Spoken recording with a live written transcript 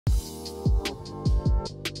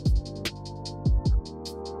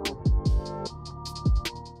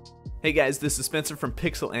Hey guys, this is Spencer from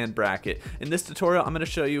Pixel and Bracket. In this tutorial, I'm going to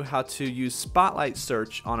show you how to use Spotlight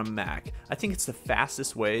Search on a Mac. I think it's the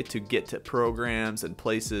fastest way to get to programs and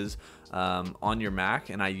places on your Mac,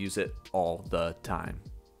 and I use it all the time.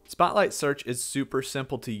 Spotlight Search is super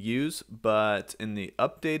simple to use, but in the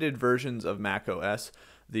updated versions of macOS,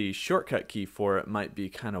 the shortcut key for it might be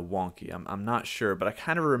kind of wonky. I'm not sure, but I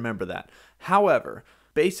kind of remember that. However,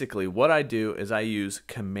 basically what I do is I use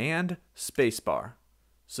Command Spacebar.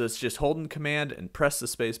 So it's just holding Command and press the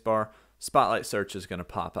spacebar. Spotlight Search is going to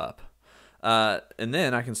pop up. And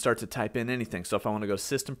then I can start to type in anything. So if I want to go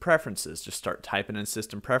System Preferences, just start typing in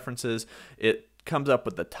System Preferences. It comes up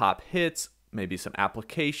with the top hits, maybe some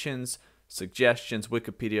applications, suggestions,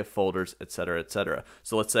 Wikipedia, folders, etc., etc.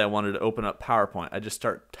 So let's say I wanted to open up PowerPoint. I just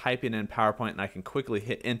start typing in PowerPoint and I can quickly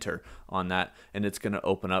hit enter on that and it's going to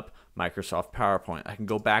open up Microsoft PowerPoint. I can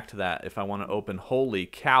go back to that if I want to open, holy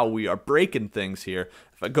cow, we are breaking things here.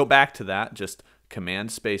 If I go back to that, just Command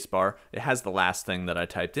Spacebar, it has the last thing that I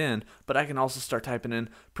typed in, but I can also start typing in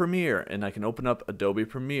Premiere and I can open up Adobe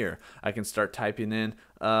Premiere. I can start typing in,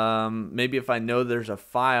 maybe if I know there's a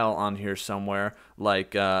file on here somewhere,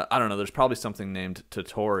 like, I don't know, there's probably something named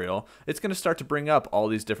tutorial. It's going to start to bring up all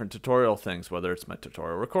these different tutorial things, whether it's my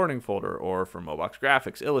tutorial recording folder or for Mobox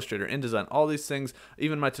Graphics, Illustrator, InDesign, all these things,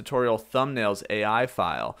 even my tutorial thumbnails AI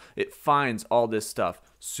file. It finds all this stuff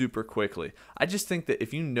super quickly. I just think that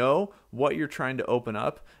if you know what you're trying to open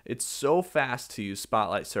up, it's so fast to use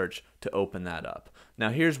Spotlight Search to open that up. Now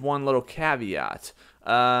here's one little caveat.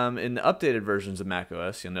 In the updated versions of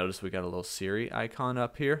macOS, you'll notice we got a little Siri icon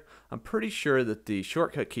up here. I'm pretty sure that the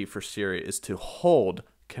shortcut key for Siri is to hold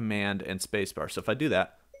Command and Spacebar. So if I do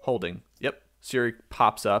that, holding, yep, Siri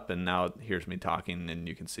pops up and now it hears me talking and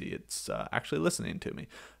you can see it's actually listening to me.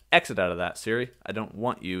 Exit out of that, Siri. I don't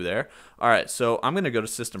want you there. All right, so I'm going to go to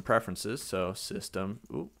System Preferences. So System,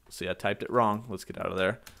 ooh, see, I typed it wrong. Let's get out of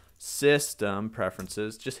there. System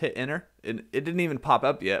Preferences. Just hit Enter. It didn't even pop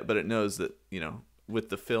up yet, but it knows that, you know, with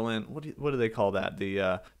the fill-in, what do they call that?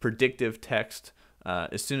 The predictive text.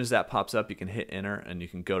 As soon as that pops up, you can hit Enter and you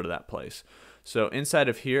can go to that place. So inside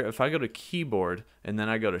of here, if I go to Keyboard and then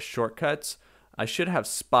I go to Shortcuts, I should have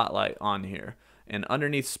Spotlight on here. And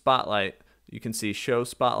underneath Spotlight, you can see Show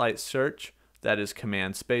Spotlight Search. That is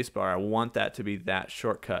Command Spacebar. I want that to be that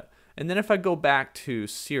shortcut. And then if I go back to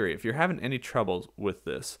Siri, if you're having any trouble with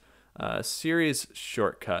this, Siri's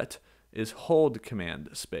shortcut is hold Command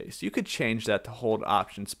Space. You could change that to hold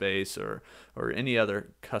Option Space or any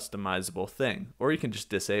other customizable thing. Or you can just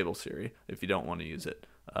disable Siri if you don't want to use it,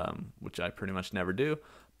 which I pretty much never do.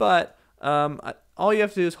 But all you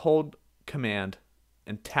have to do is hold Command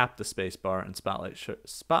and tap the space bar and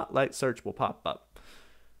Spotlight Search will pop up.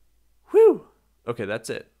 Whew! Okay, that's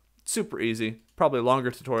it. Super easy. Probably a longer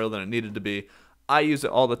tutorial than it needed to be. I use it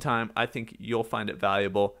all the time. I think you'll find it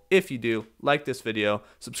valuable. If you do, like this video,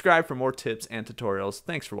 subscribe for more tips and tutorials.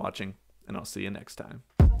 Thanks for watching, and I'll see you next time.